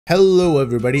Hello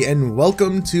everybody and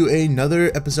welcome to another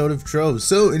episode of Trove.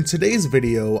 So in today's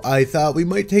video, I thought we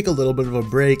might take a little bit of a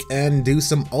break and do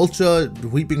some Ultra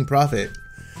Weeping Prophet.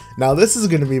 Now this is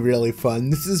going to be really fun.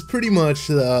 This is pretty much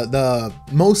the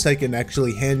most I can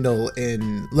actually handle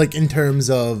in terms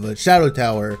of Shadow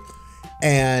Tower.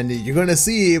 And you're going to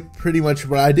see pretty much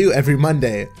what I do every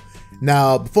Monday.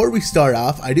 Now, before we start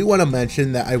off, I do want to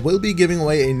mention that I will be giving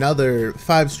away another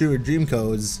 5 streamer dream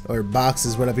codes, or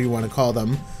boxes, whatever you want to call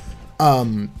them.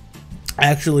 I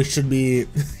actually should be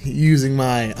using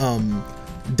my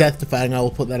death defying. I will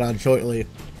put that on shortly,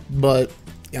 but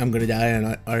I'm gonna die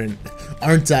and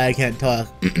aren't I? I can't talk.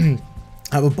 I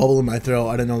have a bubble in my throat.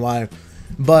 I don't know why,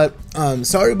 but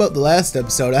sorry about the last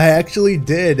episode. I actually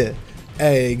did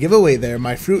a giveaway there,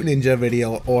 my Fruit Ninja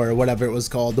video or whatever it was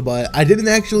called, but I didn't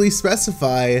actually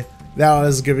specify that I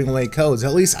was giving away codes.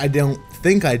 At least I don't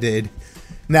think I did.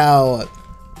 Now,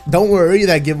 don't worry,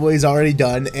 that giveaway is already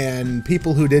done, and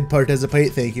people who did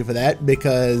participate, thank you for that,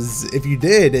 because if you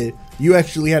did, you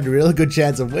actually had a really good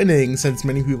chance of winning, since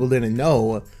many people didn't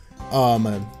know.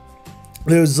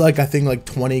 There was I think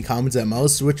 20 comments at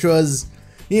most, which was,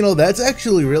 you know, that's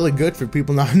actually really good for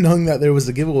people not knowing that there was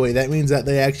a giveaway. That means that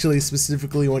they actually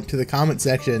specifically went to the comment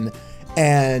section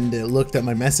and looked at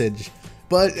my message.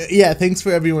 But yeah, thanks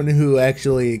for everyone who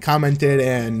actually commented,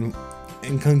 and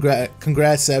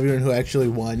congrats to everyone who actually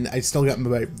won. I still got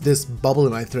this bubble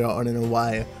in my throat, I don't know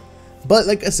why. But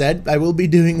like I said, I will be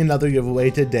doing another giveaway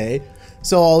today.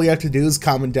 So all you have to do is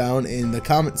comment down in the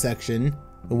comment section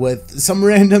with some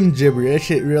random gibberish.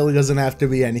 It really doesn't have to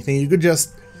be anything. You could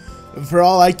just, for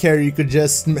all I care, you could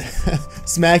just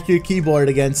smack your keyboard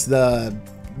against the...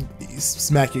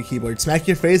 smack your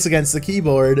face against the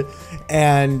keyboard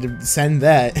and send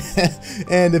that.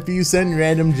 And if you send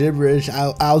random gibberish,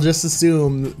 I'll just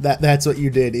assume that that's what you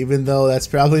did, even though that's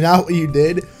probably not what you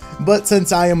did. But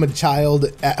since I am a child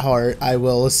at heart, I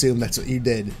will assume that's what you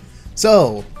did.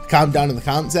 So comment down in the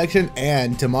comment section,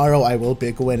 and tomorrow I will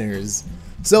pick winners.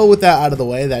 So with that out of the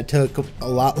way, that took a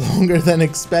lot longer than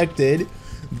expected,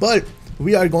 but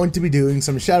we are going to be doing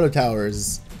some Shadow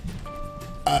Towers.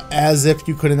 As if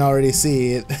you couldn't already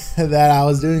see that I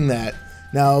was doing that.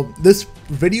 Now, this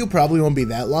video probably won't be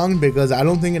that long because I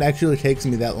don't think it actually takes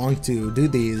me that long to do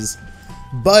these.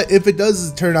 But if it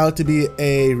does turn out to be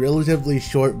a relatively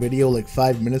short video, like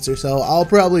 5 minutes or so, I'll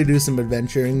probably do some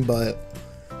adventuring, but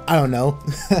I don't know.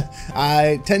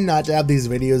 I tend not to have these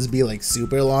videos be like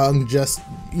super long, just,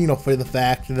 you know, for the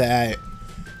fact that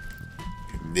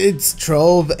it's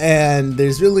Trove and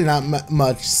there's really not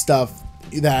much stuff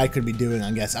that I could be doing,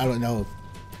 I guess. I don't know.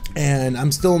 And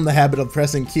I'm still in the habit of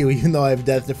pressing Q even though I have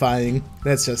death defying.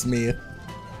 That's just me.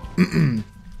 I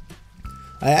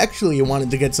actually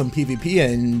wanted to get some PvP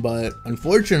in, but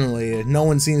unfortunately no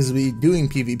one seems to be doing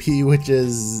PvP, which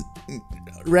is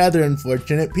rather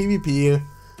unfortunate. PvP,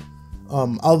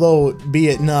 although be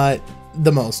it not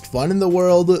the most fun in the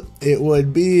world, it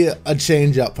would be a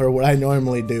change up for what I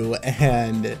normally do.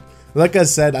 And like I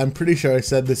said, I'm pretty sure I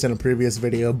said this in a previous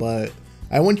video, but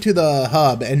I went to the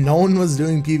hub and no one was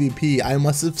doing PvP. I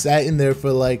must have sat in there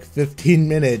for like 15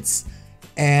 minutes,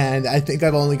 and I think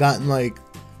I've only gotten like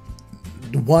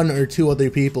 1 or 2 other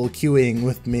people queuing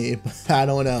with me. I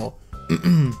don't know.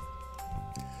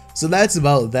 So that's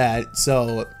about that.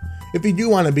 So if you do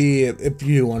want to be, if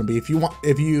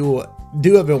you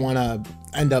do ever want to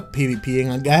end up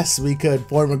PvPing, I guess we could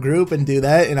form a group and do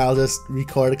that, and I'll just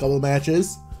record a couple of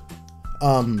matches.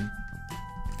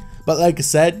 But like I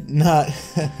said, not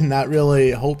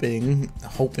really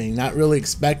not really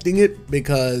expecting it,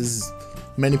 because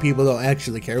many people don't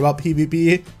actually care about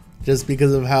PvP just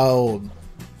because of how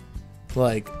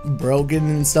like broken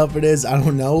and stuff it is. I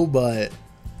don't know, but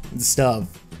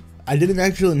stuff. I didn't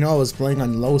actually know I was playing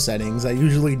on low settings. I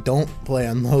usually don't play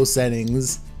on low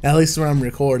settings, at least when I'm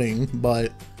recording,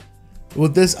 but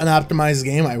with this unoptimized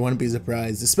game, I wouldn't be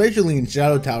surprised, especially in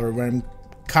Shadow Tower where I'm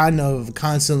kind of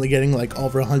constantly getting like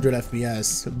over 100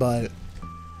 FPS, but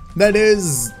that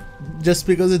is just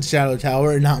because it's Shadow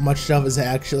Tower and not much stuff is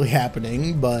actually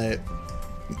happening, but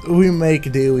we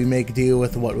make do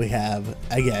with what we have,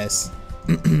 I guess.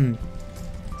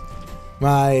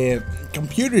 My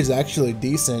computer is actually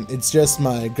decent, it's just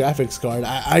my graphics card.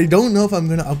 I don't know if I'm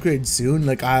gonna upgrade soon.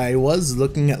 Like, I was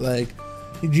looking at, like,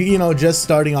 you know, just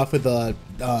starting off with a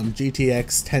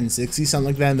GTX 1060, something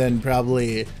like that, and then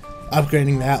probably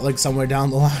upgrading that like somewhere down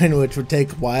the line, which would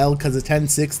take a while because of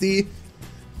 1060.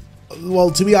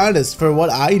 Well, to be honest, for what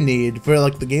I need for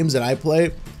like the games that I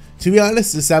play, to be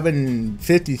honest, the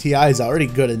 750 Ti is already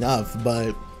good enough.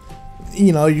 But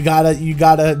you know, you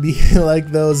gotta be like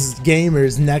those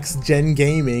gamers, next gen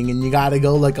gaming, and you gotta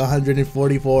go like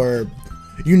 144.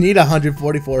 You need a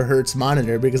 144 hertz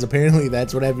monitor because apparently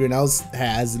that's what everyone else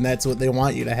has, and that's what they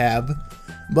want you to have.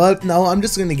 But no, I'm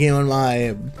just gonna game on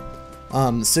my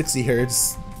 60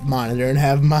 hertz monitor and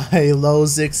have my low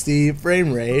 60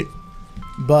 frame rate.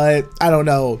 But I don't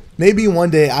know, maybe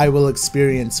one day I will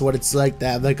experience what it's like to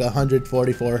have like a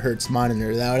 144 hertz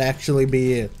monitor. That would actually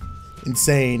be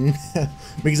insane.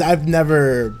 Because I've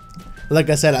never, like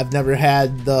I said, I've never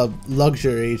had the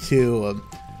luxury to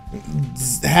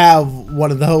have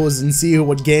one of those and see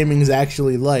what gaming is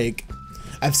actually like.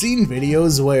 I've seen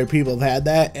videos where people have had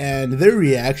that and their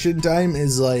reaction time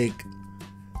is like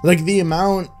the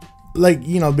amount, like,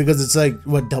 you know, because it's like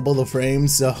what, double the frame,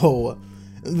 so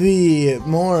the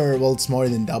more, well, it's more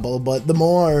than double, but the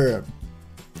more,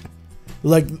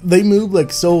 like, they move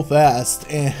like so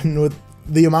fast, and with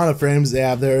the amount of frames they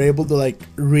have, they're able to like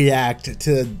react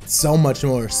to so much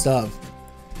more stuff.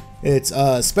 It's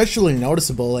especially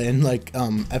noticeable in like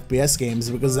FPS games,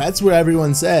 because that's where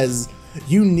everyone says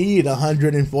you need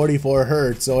 144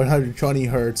 hertz or 120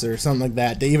 hertz or something like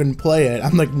that to even play it.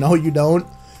 I'm like, no, you don't.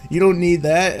 You don't need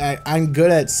that. I'm good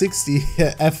at 60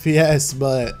 FPS,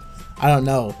 but I don't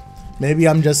know. Maybe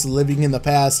I'm just living in the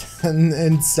past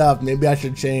and stuff. Maybe I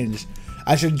should change.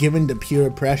 I should give in to pure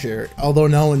pressure. Although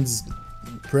no one's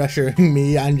pressuring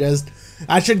me,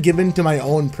 I should give in to my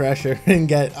own pressure and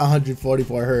get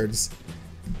 144 hertz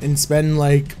and spend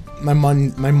like my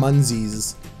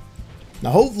munsies.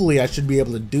 Now hopefully I should be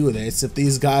able to do this if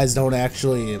these guys don't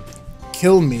actually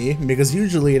kill me, because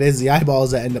usually it is the eyeballs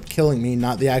that end up killing me,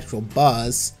 not the actual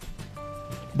boss.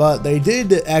 But they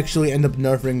did actually end up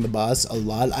nerfing the boss a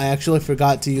lot. I actually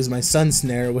forgot to use my sun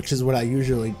snare, which is what I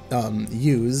usually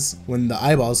use when the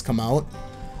eyeballs come out,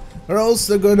 or else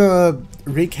they're gonna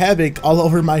wreak havoc all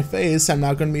over my face. I'm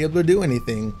not gonna be able to do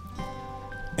anything.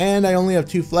 And I only have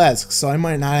 2 flasks, so I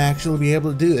might not actually be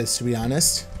able to do this, to be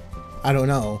honest. I don't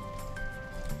know.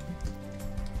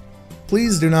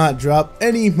 Please do not drop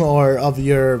any more of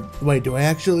your... Wait, do I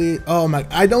actually... Oh my...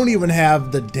 I don't even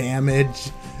have the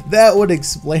damage. That would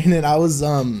explain it. I was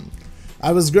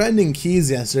grinding keys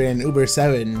yesterday in Uber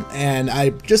 7, and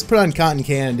I just put on cotton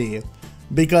candy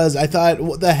because I thought,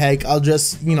 what the heck, I'll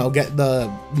just, you know, get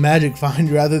the magic find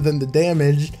rather than the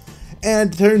damage.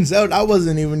 And turns out I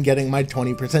wasn't even getting my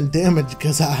 20% damage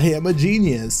because I am a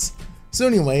genius. So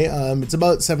anyway, it's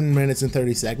about 7 minutes and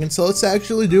 30 seconds, so let's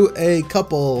actually do a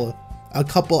couple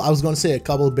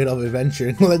bit of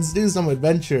adventuring. Let's do some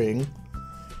adventuring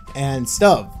and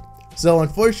stuff. So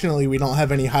unfortunately we don't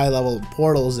have any high level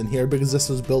portals in here because this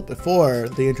was built before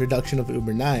the introduction of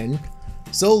Uber 9.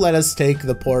 So let us take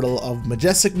the portal of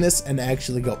Majesticness and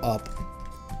actually go up.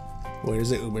 Where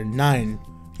is it? Uber 9.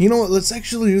 You know what, let's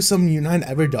actually do some Unite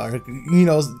Everdark, you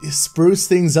know, spruce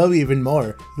things up even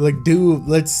more. Like,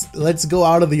 let's go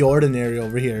out of the ordinary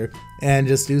over here and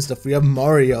just do stuff. We have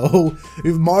Mario.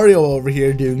 We have Mario over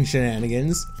here doing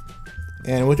shenanigans.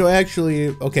 And what do I actually,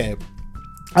 okay.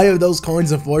 I have those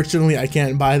coins, unfortunately I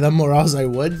can't buy them, or else I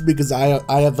would, because I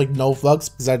have like no flux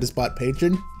because I just bought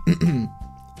Patron.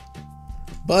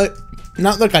 But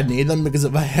not like I need them, because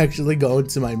if I actually go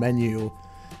into my menu,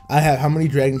 I have, how many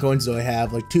dragon coins do I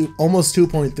have? Like almost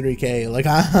 2.3k. Like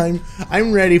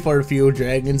I'm ready for a few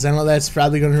dragons. I know that's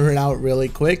probably going to run out really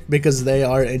quick because they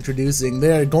are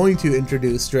going to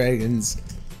introduce dragons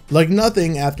like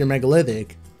nothing after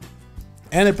Megalithic.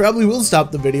 And it probably will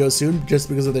stop the video soon just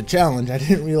because of the challenge. I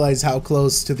didn't realize how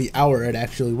close to the hour it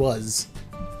actually was.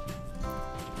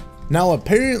 Now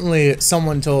apparently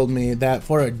someone told me that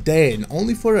for a day, and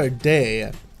only for a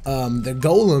day, the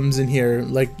golems in here,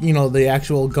 like, you know, the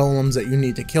actual golems that you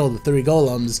need to kill, the 3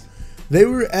 golems, they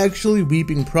were actually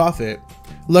Weeping Prophet.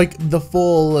 Like the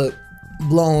full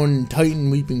blown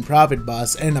Titan Weeping Prophet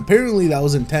boss, and apparently that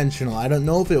was intentional. I don't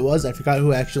know if it was, I forgot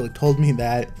who actually told me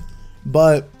that,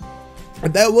 but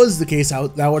if that was the case,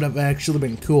 that would have actually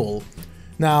been cool.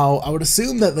 Now, I would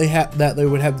assume that they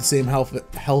would have the same health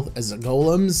as the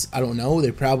golems. I don't know. They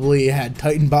probably had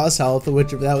Titan boss health,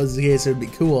 which if that was the case, it would be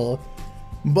cool.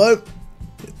 But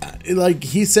like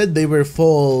he said, they were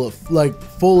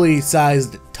fully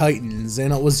sized Titans,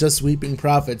 and it was just Weeping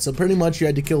Prophet. So pretty much you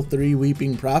had to kill 3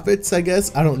 Weeping Prophets, I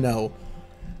guess. I don't know.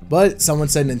 But someone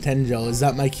said Nintendo. Is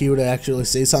that my cue to actually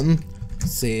say something?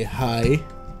 Say hi.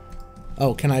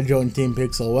 Oh, can I join Team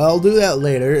Pixel? Well, I'll do that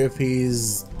later if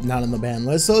he's not on the ban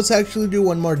list. So let's actually do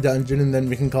one more dungeon and then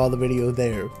we can call the video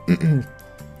there.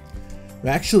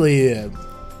 Actually,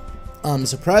 I'm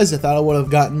surprised. I thought I would have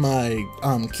gotten my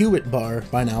qubit bar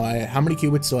by now. How many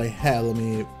qubits do I have?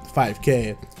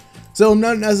 5k. So I'm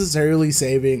not necessarily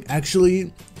saving.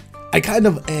 Actually, I kind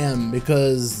of am,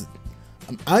 because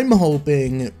I'm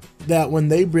hoping that when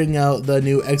they bring out the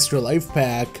new extra life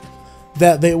pack,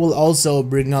 that they will also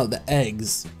bring out the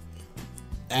eggs.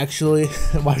 Actually,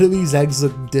 why do these eggs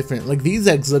look different? Like, these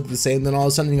eggs look the same, then all of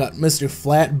a sudden you got Mr.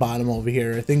 Flat Bottom over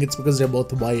here. I think it's because they're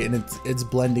both white and it's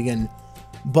blending in.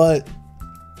 But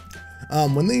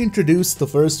when they introduced the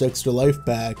first extra life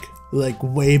pack, like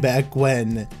way back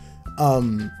when,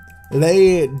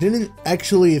 they didn't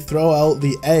actually throw out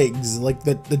the eggs, like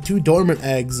the two dormant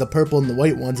eggs, the purple and the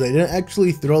white ones. They didn't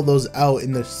actually throw those out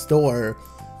in the store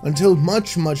until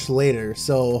much later.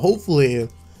 So hopefully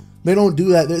they don't do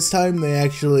that this time. They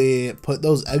actually put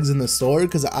those eggs in the store,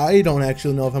 because I don't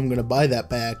actually know if I'm gonna buy that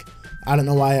pack. I don't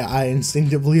know why I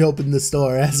instinctively opened the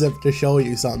store as if to show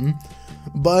you something,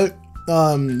 but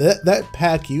that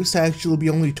pack used to actually be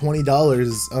only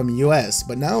 $20 US,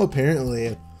 but now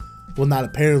apparently, well, not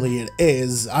apparently, it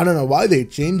is. I don't know why they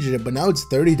changed it, but now it's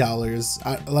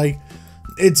 $30. Like,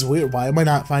 it's weird. Why am I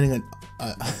not finding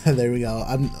a there we go.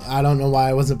 I don't know why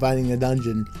I wasn't finding a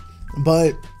dungeon,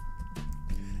 but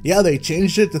yeah, they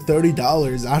changed it to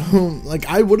 $30.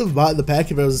 I would have bought the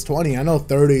pack if it was 20. I know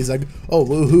 30 is like, oh,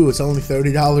 woohoo, it's only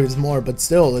 $30 more, but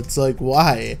still, it's like,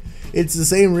 why? It's the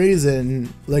same reason,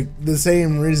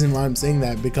 why I'm saying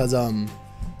that, because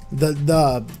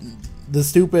the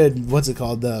stupid, what's it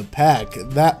called, that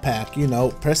pack, you know,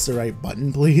 press the right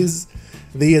button, please.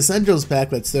 The Essentials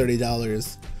pack, that's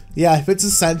 $30. Yeah, if it's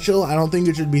essential, I don't think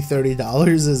it should be $30.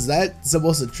 Is that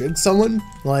supposed to trick someone?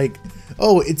 Like,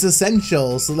 oh, it's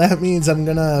essential, so that means I'm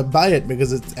gonna buy it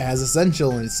because it has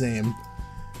essential in its name.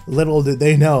 Little did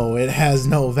they know, it has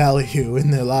no value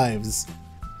in their lives.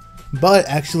 But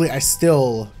actually, I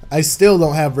still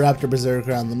don't have Raptor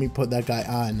Berserker on. Let me put that guy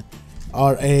on.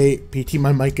 R-A-P-T,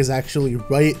 my mic is actually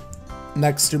right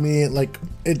next to me. Like,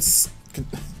 it's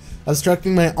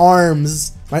obstructing my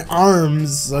arms,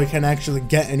 so I can't actually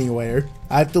get anywhere.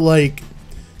 I have to, like,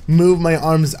 move my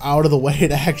arms out of the way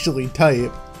to actually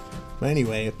type. But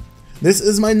anyway, this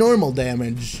is my normal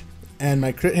damage, and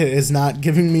my crit hit is not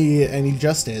giving me any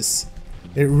justice.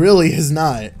 It really is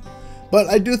not. But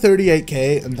I do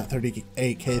 38k, not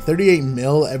 38k, 38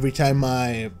 mil every time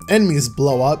my enemies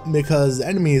blow up, because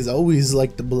enemies always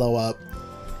like to blow up.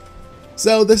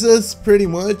 So this is pretty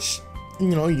much, you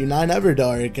know, Unite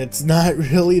Everdark. It's not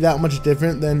really that much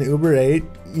different than Uber 8,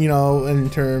 you know, in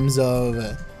terms of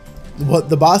what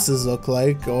the bosses look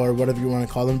like, or whatever you want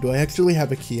to call them. Do I actually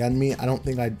have a key on me? I don't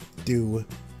think I do.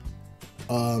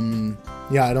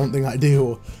 Yeah, I don't think I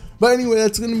do. But anyway,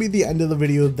 that's going to be the end of the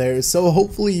video there. So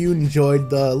hopefully you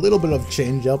enjoyed the little bit of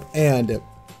change up, and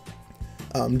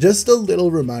just a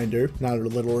little reminder, not a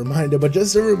little reminder, but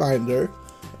just a reminder.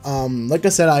 Like I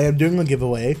said, I am doing a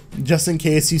giveaway, just in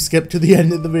case you skip to the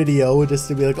end of the video, just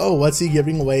to be like, oh, what's he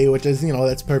giving away? Which is, you know,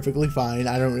 that's perfectly fine.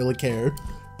 I don't really care.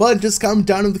 But just comment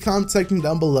down in the comment section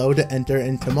down below to enter,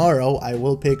 and tomorrow I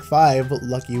will pick 5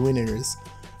 lucky winners.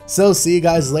 So see you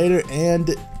guys later,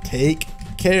 and take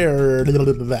care.